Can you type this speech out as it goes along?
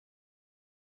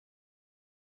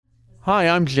Hi,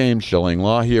 I'm James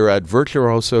Shillinglaw here at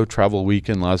Virtuoso Travel Week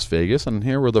in Las Vegas, and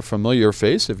here with a familiar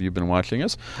face, if you've been watching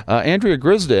us, Andrea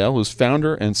Grisdale, who's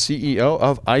founder and CEO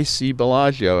of IC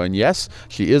Bellagio. And yes,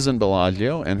 she is in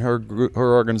Bellagio, and her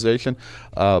organization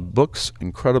books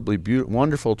incredibly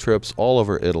wonderful trips all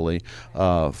over Italy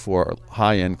for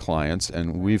high-end clients.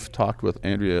 And we've talked with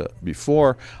Andrea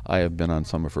before. I have been on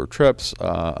some of her trips.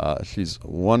 She's a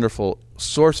wonderful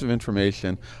source of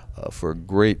information for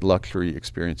great luxury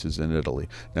experiences in Italy.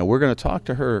 Now, we're going to talk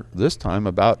to her this time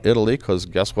about Italy, because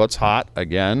guess what's hot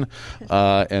again?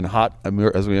 And hot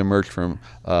as we emerge from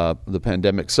the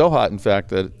pandemic. So hot, in fact,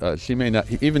 that she may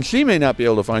not be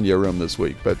able to find you a room this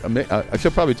week, but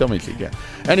she'll probably tell me she can.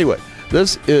 Anyway,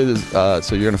 this is, so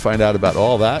you're going to find out about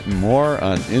all that and more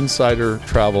on Insider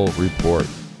Travel Report.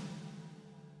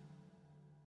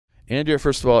 Andrea,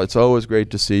 first of all, it's always great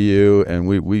to see you, and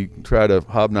we try to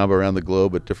hobnob around the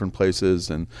globe at different places,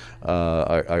 and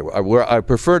I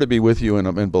prefer to be with you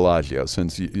in Bellagio,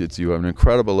 since you have an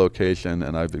incredible location,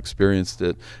 and I've experienced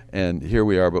it, and here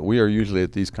we are. But we are usually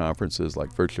at these conferences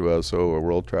like Virtuoso or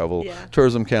World Travel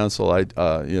Tourism Council,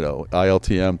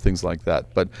 ILTM, things like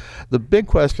that. But the big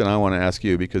question I want to ask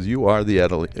you, because you are the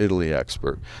Italy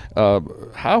expert,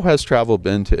 how has travel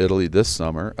been to Italy this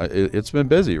summer? It's been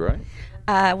busy, right?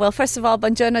 Well, first of all,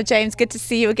 buongiorno, James. Good to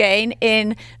see you again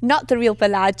in not the real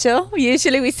Bellagio.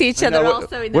 Usually we see each other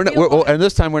also in the real and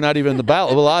this time we're not even in the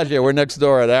Bellagio. We're next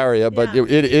door at Aria, but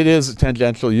it is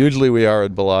tangential. Usually we are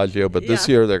at Bellagio, but this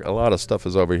year a lot of stuff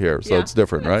is over here, so it's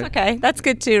different, right? Okay, that's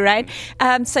good too, right?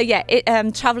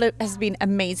 Travel has been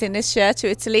amazing this year to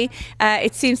Italy.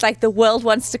 It seems like the world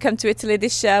wants to come to Italy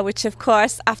this year, which of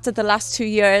course, after the last 2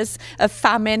 years of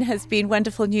famine, has been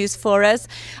wonderful news for us.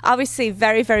 Obviously,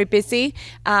 very, very busy.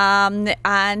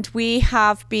 And we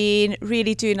have been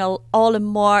really doing all and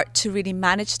more to really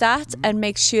manage that and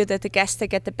make sure that the guests they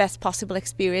get the best possible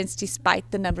experience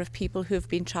despite the number of people who have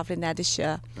been traveling there this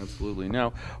year. Absolutely.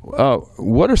 Now,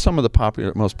 what are some of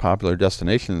the most popular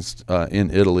destinations in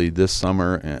Italy this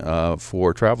summer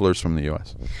for travelers from the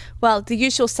U.S.? Well, the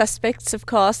usual suspects, of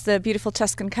course, the beautiful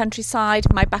Tuscan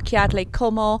countryside, my backyard, Lake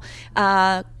Como,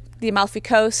 the Amalfi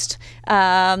Coast,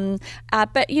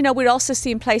 but we're also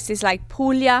seeing places like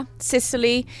Puglia,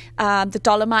 Sicily, the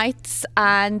Dolomites,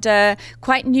 and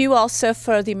quite new also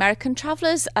for the American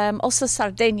travelers. Also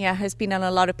Sardinia has been on a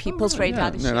lot of people's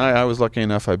radar this year. And I was lucky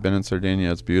enough. I've been in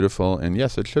Sardinia. It's beautiful, and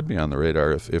yes, it should be on the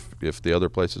radar if the other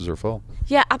places are full.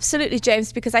 Yeah, absolutely,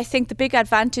 James, because I think the big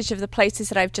advantage of the places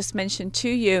that I've just mentioned to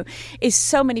you is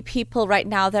so many people right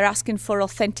now, they're asking for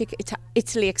authentic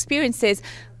Italy experiences,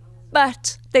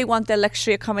 but they want their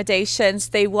luxury accommodations.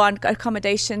 They want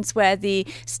accommodations where the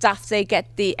staff, they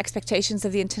get the expectations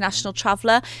of the international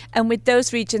traveller. And with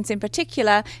those regions in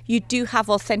particular, you do have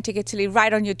authentic Italy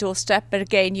right on your doorstep. But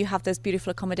again, you have those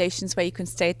beautiful accommodations where you can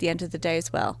stay at the end of the day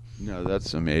as well. No,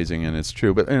 that's amazing, and it's true.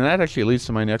 And that actually leads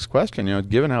to my next question.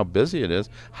 Given how busy it is,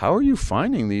 how are you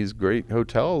finding these great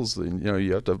hotels?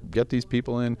 You have to get these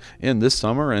people in this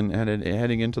summer and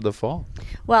heading into the fall.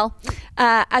 Well,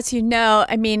 as you know,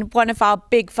 one of our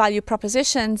big value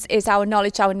propositions is our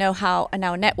knowledge, our know-how, and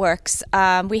our networks.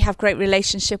 We have great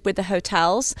relationship with the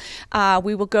hotels.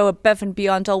 We will go above and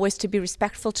beyond always to be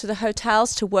respectful to the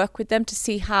hotels, to work with them, to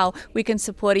see how we can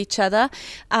support each other.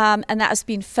 And that has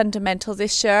been fundamental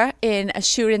this year in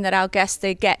assuring that our guests,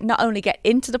 they not only get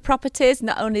into the properties,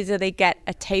 not only do they get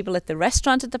a table at the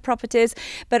restaurant at the properties,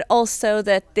 but also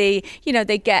that they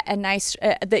get a nice,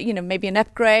 maybe an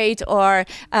upgrade or,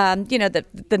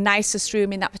 the nicest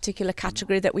room in that particular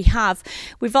category that we have.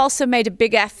 We've also made a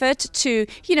big effort to,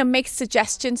 make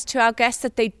suggestions to our guests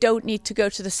that they don't need to go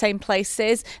to the same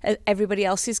places as everybody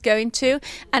else is going to.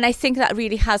 And I think that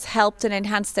really has helped and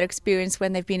enhanced their experience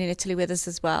when they've been in Italy with us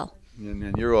as well.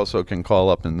 And you also can call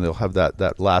up, and they'll have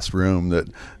that last room that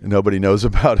nobody knows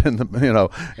about,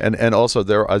 and also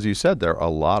there, as you said, there are a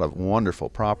lot of wonderful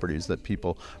properties that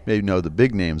people may know the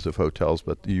big names of hotels,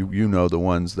 but you know the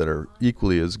ones that are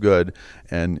equally as good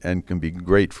and can be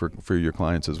great for your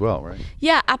clients as well, right?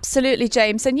 Yeah, absolutely,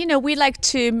 James. And we like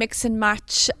to mix and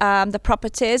match the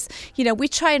properties. We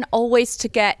try and always to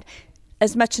get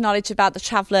as much knowledge about the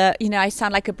traveller, I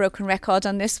sound like a broken record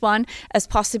on this one, as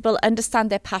possible,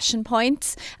 understand their passion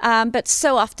points. But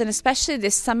so often, especially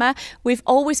this summer, we've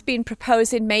always been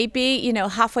proposing maybe,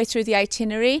 halfway through the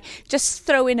itinerary, just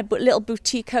throw in a little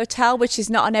boutique hotel, which is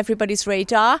not on everybody's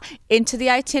radar, into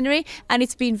the itinerary. And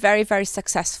it's been very, very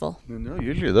successful.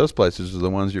 Usually those places are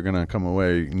the ones you're going to come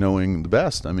away knowing the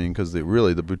best. Because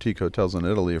the boutique hotels in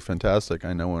Italy are fantastic.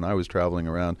 I know when I was traveling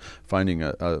around, finding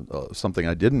something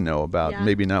I didn't know about,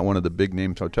 maybe not one of the big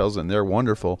name hotels, and they're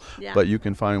wonderful, but you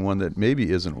can find one that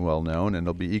maybe isn't well known, and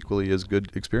it'll be equally as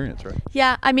good experience, right?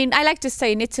 Yeah, I mean, I like to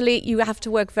say in Italy, you have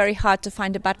to work very hard to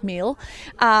find a bad meal.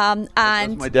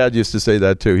 And my dad used to say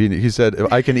that too. He said,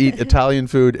 I can eat Italian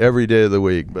food every day of the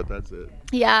week, but that's it.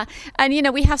 Yeah, and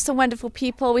we have some wonderful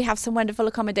people, we have some wonderful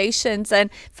accommodations, and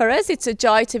for us it's a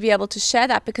joy to be able to share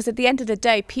that, because at the end of the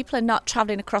day, people are not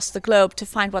traveling across the globe to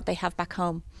find what they have back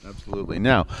home. Absolutely.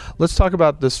 Now, let's talk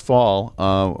about this fall.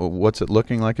 What's it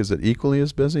looking like? Is it equally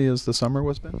as busy as the summer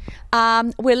was been?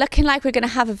 We're looking like we're going to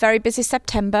have a very busy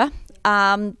September.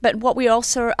 But what we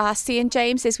also are seeing,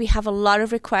 James, is we have a lot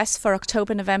of requests for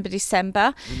October, November,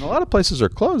 December. And a lot of places are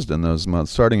closed in those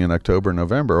months, starting in October,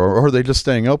 November, or are they just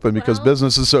staying open because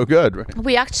business is so good? Right?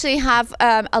 We actually have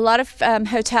a lot of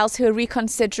hotels who are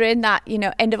reconsidering that,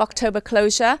 end of October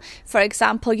closure. For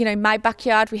example, in my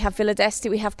backyard, we have Villa d'Este,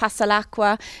 we have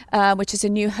Passalacqua, which is a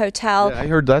new hotel. Yeah, I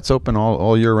heard that's open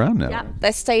all year round now. Yeah,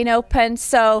 they're staying open.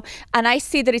 So, and I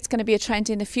see that it's going to be a trend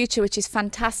in the future, which is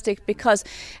fantastic, because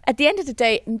at the end of the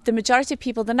day, the majority of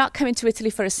people, they're not coming to Italy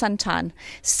for a suntan.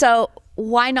 So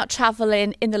why not travel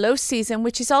in the low season,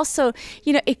 which is also,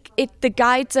 the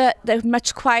guides they're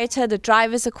much quieter, the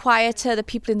drivers are quieter, the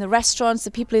people in the restaurants, the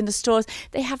people in the stores,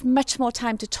 they have much more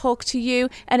time to talk to you.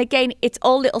 And again, it's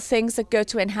all little things that go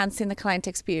to enhancing the client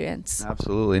experience.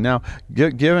 Absolutely. Now,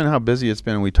 given how busy it's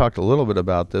been, and we talked a little bit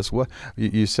about this, what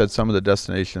you said some of the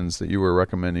destinations that you were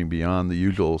recommending beyond the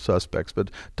usual suspects,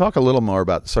 but talk a little more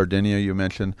about Sardinia. You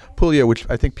mentioned Puglia, which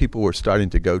I think people were starting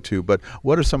to go to, but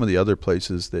what are some of the other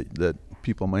places that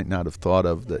people might not have thought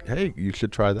of that, hey, you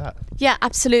should try that? Yeah,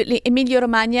 absolutely.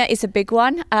 Emilia-Romagna is a big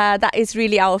one. That is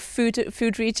really our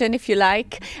food region, if you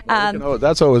like.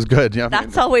 That's always good. Yeah,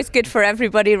 that's always good for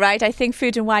everybody, right? I think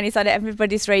food and wine is on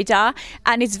everybody's radar,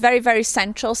 and it's very, very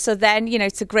central. So then,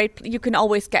 it's a great, you can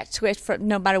always get to it from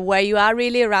no matter where you are,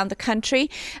 really, around the country.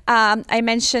 I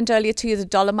mentioned earlier to you the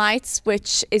Dolomites,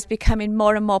 which is becoming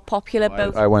more and more popular.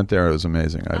 I went there. It was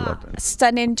amazing. I loved it.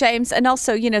 Stunning, James. And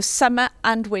also, summer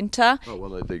and winter. Oh,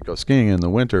 well, they go skiing in the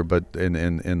winter, but in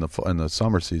the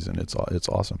summer season, it's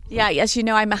awesome. Yeah, as you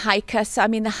know, I'm a hiker, so I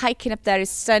mean the hiking up there is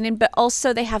stunning. But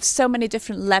also they have so many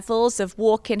different levels of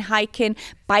walking, hiking,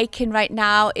 biking. Right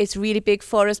now is really big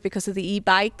for us because of the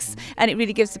e-bikes, and it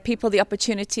really gives the people the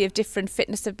opportunity of different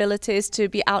fitness abilities to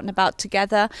be out and about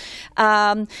together.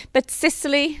 But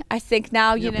Sicily, I think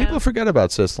now people forget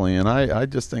about Sicily, and I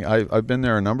just think I've been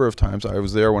there a number of times. I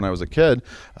was there when I was a kid.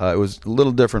 It was a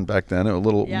little different back then, a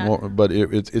little more, but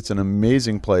it's an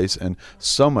amazing place and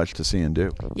so much to see and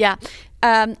do. Yeah.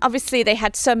 Obviously, they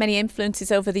had so many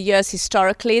influences over the years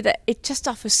historically that it just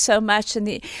offers so much. And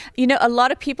a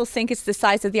lot of people think it's the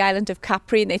size of the island of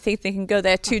Capri, and they think they can go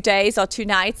there 2 days or 2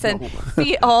 nights and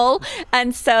see it all.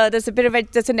 And so there's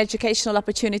an educational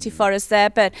opportunity for us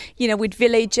there. But with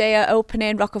Villa Egea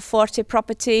opening, Roccaforte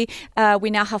property,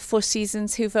 we now have 4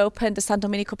 Seasons who've opened, the San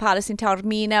Domenico Palace in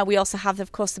Taormina. We also have,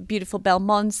 of course, the beautiful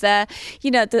Belmonts there.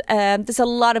 There's a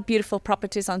lot of beautiful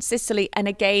properties on Sicily, and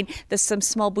again, there's some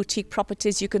small boutique properties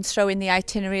you can throw in the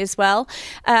itinerary as well.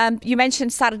 You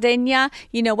mentioned Sardinia,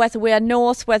 whether we're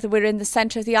north, whether we're in the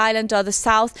center of the island or the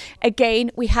south, again,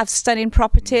 we have stunning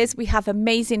properties, we have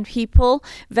amazing people,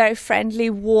 very friendly,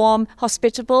 warm,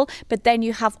 hospitable, but then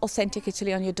you have authentic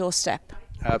Italy on your doorstep.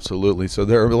 Absolutely. So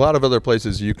there are a lot of other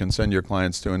places you can send your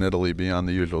clients to in Italy beyond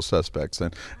the usual suspects,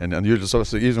 and unusual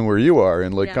suspects, even where you are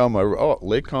in Lake Como.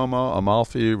 Lake Como,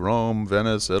 Amalfi, Rome,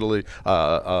 Venice, Italy,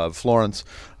 Florence.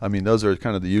 I mean, those are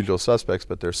kind of the usual suspects,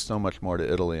 but there's so much more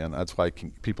to Italy, and that's why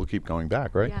people keep going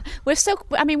back, right? Yeah, we're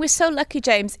so lucky,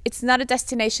 James. It's not a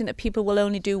destination that people will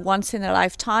only do once in their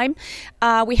lifetime.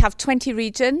 We have 20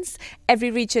 regions. Every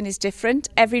region is different.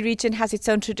 Every region has its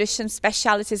own traditions,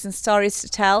 specialities, and stories to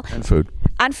tell.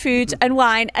 And food and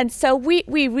wine. And so we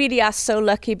really are so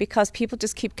lucky, because people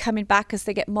just keep coming back as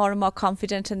they get more and more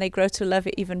confident and they grow to love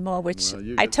it even more, which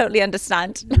I totally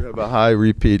understand. You have a high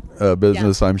repeat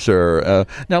business, I'm sure.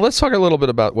 Now let's talk a little bit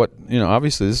about what,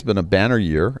 obviously this has been a banner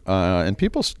year, and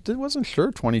people wasn't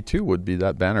sure 22 would be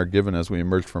that banner given as we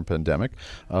emerged from pandemic,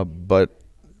 but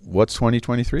what's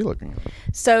 2023 looking like?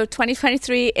 So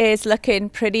 2023 is looking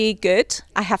pretty good,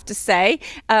 I have to say.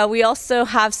 We also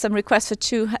have some requests for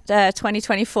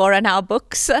 2024 in our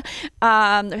books. We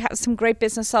have some great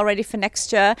business already for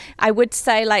next year. I would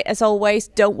say, as always,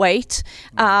 don't wait,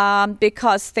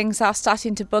 because things are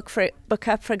starting to book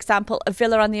up. For example, a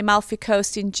villa on the Amalfi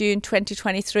Coast in June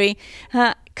 2023.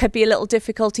 could be a little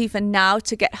difficult even now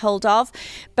to get hold of.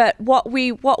 But what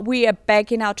we are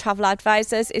begging our travel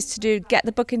advisors is to get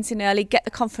the bookings in early, get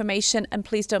the confirmation, and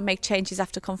please don't make changes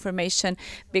after confirmation,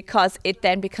 because it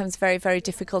then becomes very, very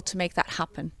difficult to make that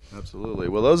happen. Absolutely.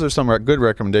 Well, those are some good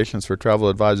recommendations for travel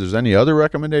advisors. Any other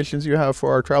recommendations you have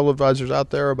for our travel advisors out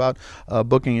there about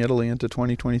booking Italy into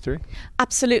 2023?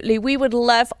 Absolutely. We would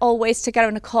love always to get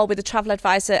on a call with the travel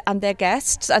advisor and their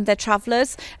guests and their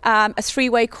travelers. A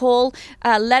 3-way call.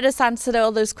 Let us answer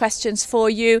all those questions for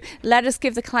you. Let us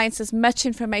give the clients as much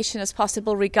information as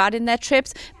possible regarding their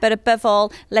trips. But above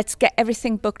all, let's get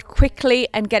everything booked quickly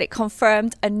and get it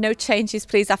confirmed, and no changes,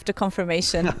 please, after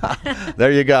confirmation.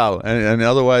 There you go. And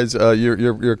otherwise,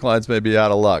 your clients may be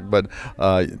out of luck. But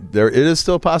it is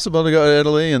still possible to go to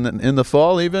Italy in the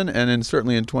fall even, and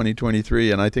certainly in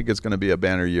 2023. And I think it's going to be a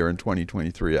banner year in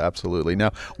 2023. Absolutely.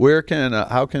 Now,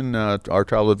 how can our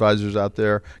travel advisors out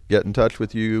there get in touch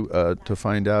with you to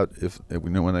find out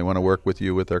when they want to work with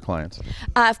you with their clients?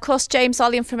 Of course, James,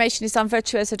 all the information is on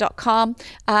virtuoso.com,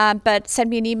 but send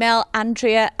me an email,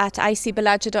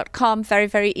 andrea@icbellagio.com. Very,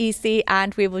 very easy,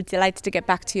 and we will be delighted to get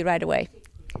back to you right away.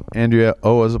 Andrea,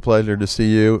 always a pleasure to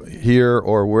see you here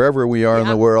or wherever we are in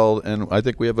the world, and I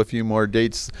think we have a few more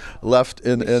dates left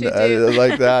in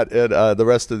like that in the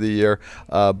rest of the year.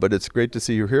 But it's great to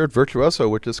see you here at Virtuoso,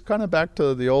 which is kind of back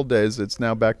to the old days. It's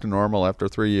now back to normal after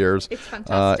 3 years. It's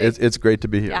fantastic. It's great to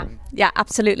be here. Yeah,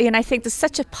 absolutely. And I think there's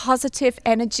such a positive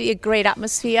energy, a great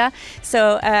atmosphere.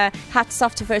 So hats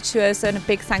off to Virtuoso, and a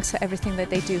big thanks for everything that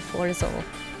they do for us all.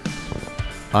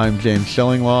 I'm James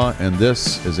Shillinglaw, and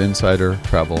this is Insider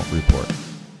Travel Report.